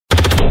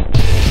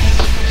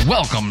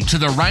Welcome to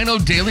the Rhino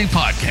Daily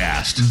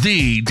Podcast,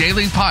 the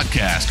daily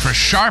podcast for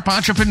sharp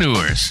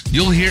entrepreneurs.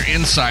 You'll hear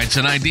insights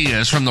and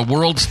ideas from the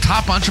world's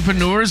top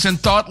entrepreneurs and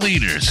thought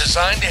leaders,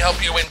 designed to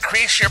help you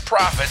increase your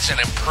profits and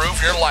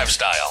improve your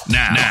lifestyle.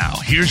 Now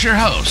here's your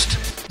host,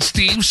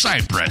 Steve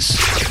Cypress.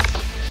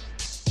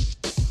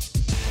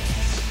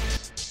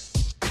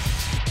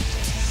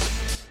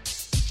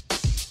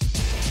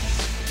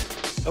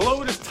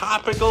 Hello, it is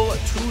Topical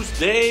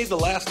Tuesday, the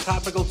last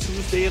Topical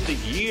Tuesday of the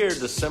year,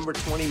 December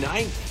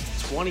 29th,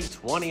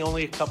 2020.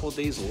 Only a couple of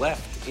days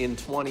left in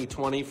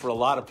 2020 for a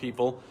lot of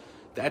people.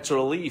 That's a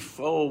relief.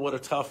 Oh, what a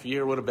tough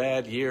year, what a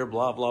bad year,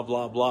 blah, blah,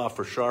 blah, blah,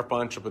 for sharp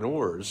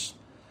entrepreneurs.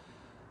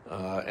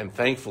 And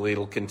thankfully,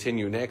 it'll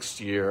continue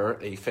next year,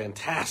 a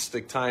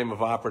fantastic time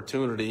of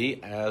opportunity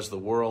as the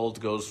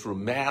world goes through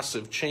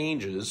massive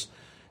changes.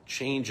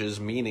 Changes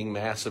meaning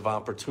massive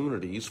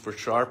opportunities for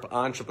sharp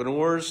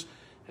entrepreneurs.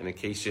 And in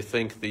case you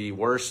think the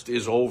worst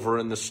is over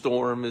and the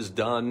storm is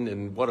done,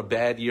 and what a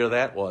bad year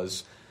that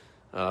was,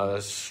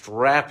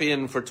 strap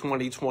in for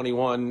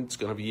 2021. It's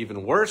going to be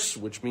even worse,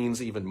 which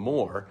means even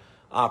more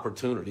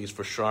opportunities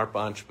for sharp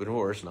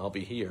entrepreneurs, and I'll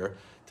be here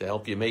to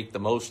help you make the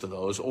most of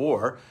those.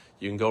 Or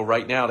you can go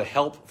right now to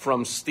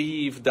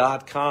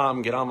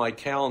helpfromsteve.com, get on my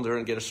calendar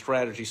and get a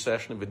strategy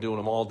session. I've been doing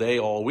them all day,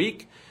 all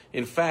week.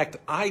 In fact,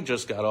 I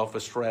just got off a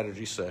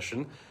strategy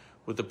session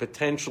with a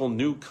potential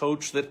new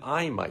coach that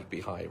I might be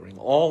hiring.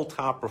 All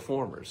top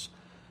performers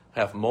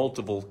have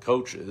multiple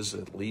coaches,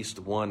 at least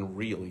one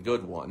really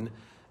good one,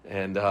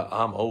 and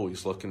I'm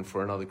always looking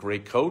for another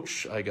great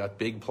coach. I got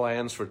big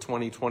plans for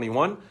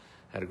 2021,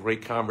 had a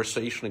great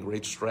conversation, a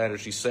great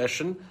strategy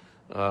session.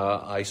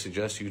 I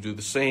suggest you do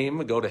the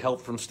same. Go to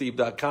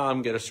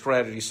helpfromsteve.com, get a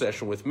strategy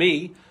session with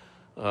me.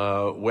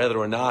 Whether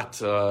or not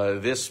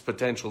this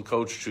potential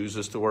coach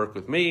chooses to work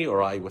with me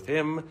or I with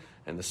him,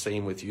 and the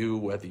same with you,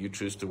 whether you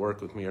choose to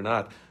work with me or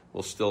not,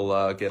 we'll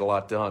still get a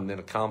lot done and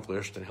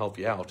accomplished and help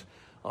you out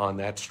on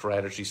that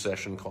strategy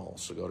session call.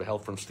 So go to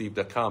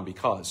helpfromsteve.com,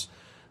 because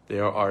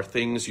there are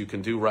things you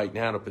can do right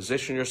now to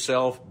position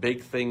yourself.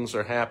 Big things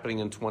are happening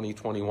in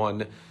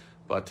 2021,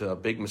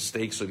 but big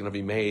mistakes are going to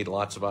be made.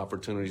 Lots of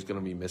opportunities are going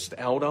to be missed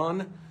out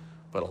on,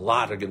 but a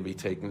lot are going to be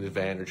taken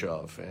advantage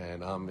of.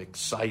 And I'm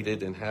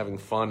excited and having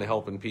fun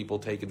helping people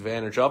take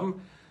advantage of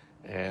them.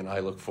 And I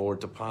look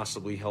forward to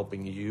possibly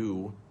helping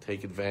you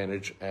take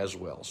advantage as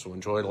well. So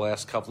enjoy the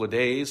last couple of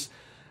days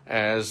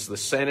as the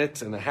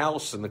Senate and the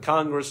House and the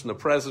Congress and the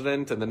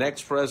President and the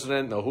next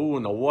President and the who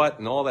and the what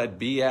and all that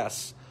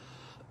BS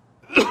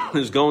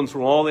is going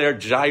through all their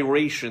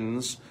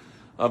gyrations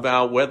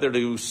about whether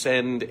to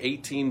send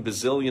 $18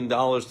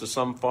 bazillion to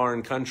some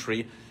foreign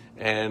country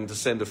and to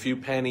send a few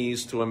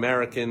pennies to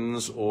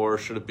Americans, or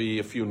should it be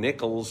a few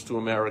nickels to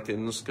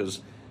Americans?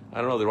 Because,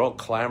 I don't know, they're all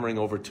clamoring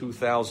over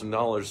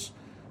 $2,000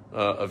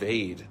 of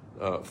aid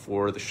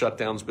for the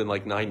shutdown's been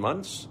like 9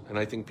 months, and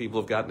I think people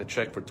have gotten a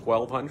check for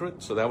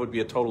 $1,200, so that would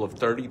be a total of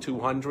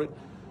 $3,200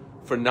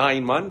 for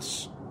 9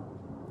 months.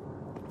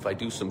 If I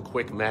do some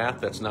quick math,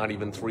 that's not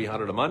even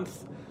 $300 a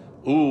month.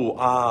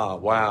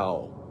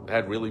 Wow,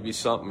 that'd really be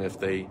something if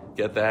they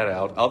get that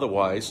out.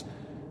 Otherwise,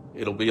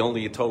 it'll be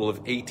only a total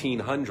of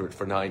 $1,800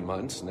 for 9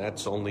 months, and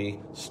that's only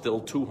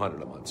still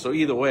 $200 a month. So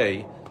either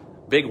way,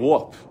 big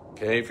whoop.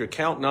 Okay, if you're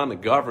counting on the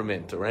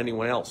government or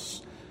anyone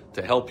else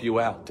to help you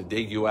out, to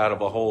dig you out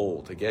of a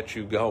hole, to get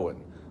you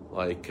going,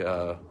 like,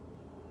 I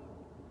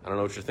don't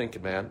know what you're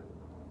thinking, man.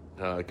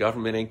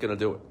 Government ain't going to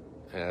do it.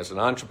 As an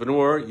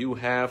entrepreneur, you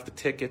have the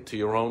ticket to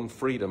your own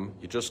freedom.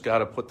 You just got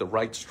to put the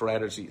right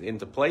strategy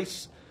into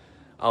place.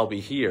 I'll be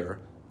here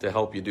to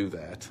help you do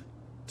that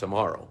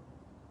tomorrow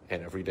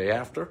and every day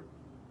after.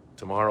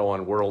 Tomorrow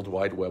on World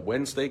Wide Web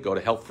Wednesday, go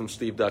to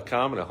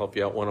helpfromsteve.com and I'll help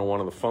you out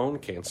one-on-one on the phone.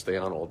 Can't stay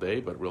on all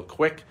day, but real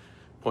quick,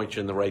 point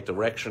you in the right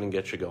direction and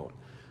get you going.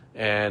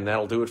 And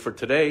that'll do it for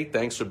today.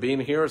 Thanks for being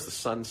here as the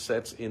sun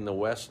sets in the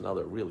west.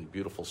 Another really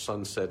beautiful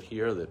sunset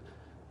here that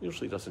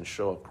usually doesn't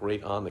show up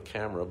great on the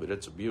camera, but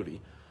it's a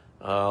beauty.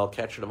 I'll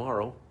catch you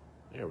tomorrow.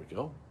 There we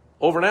go.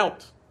 Over and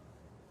out.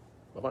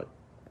 Bye-bye.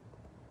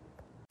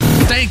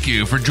 Thank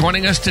you for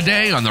joining us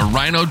today on the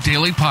Rhino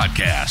Daily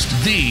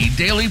Podcast, the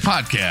daily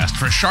podcast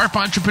for sharp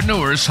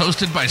entrepreneurs,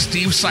 hosted by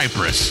Steve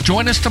Cypress.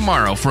 Join us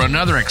tomorrow for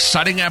another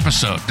exciting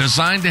episode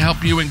designed to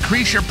help you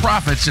increase your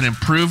profits and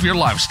improve your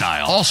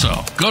lifestyle.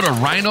 Also, go to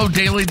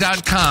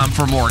rhinodaily.com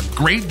for more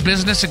great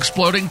business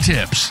exploding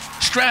tips,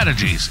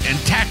 strategies, and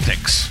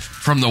tactics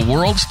from the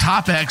world's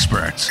top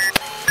experts.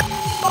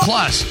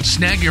 Plus,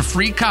 snag your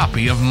free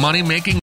copy of Money Making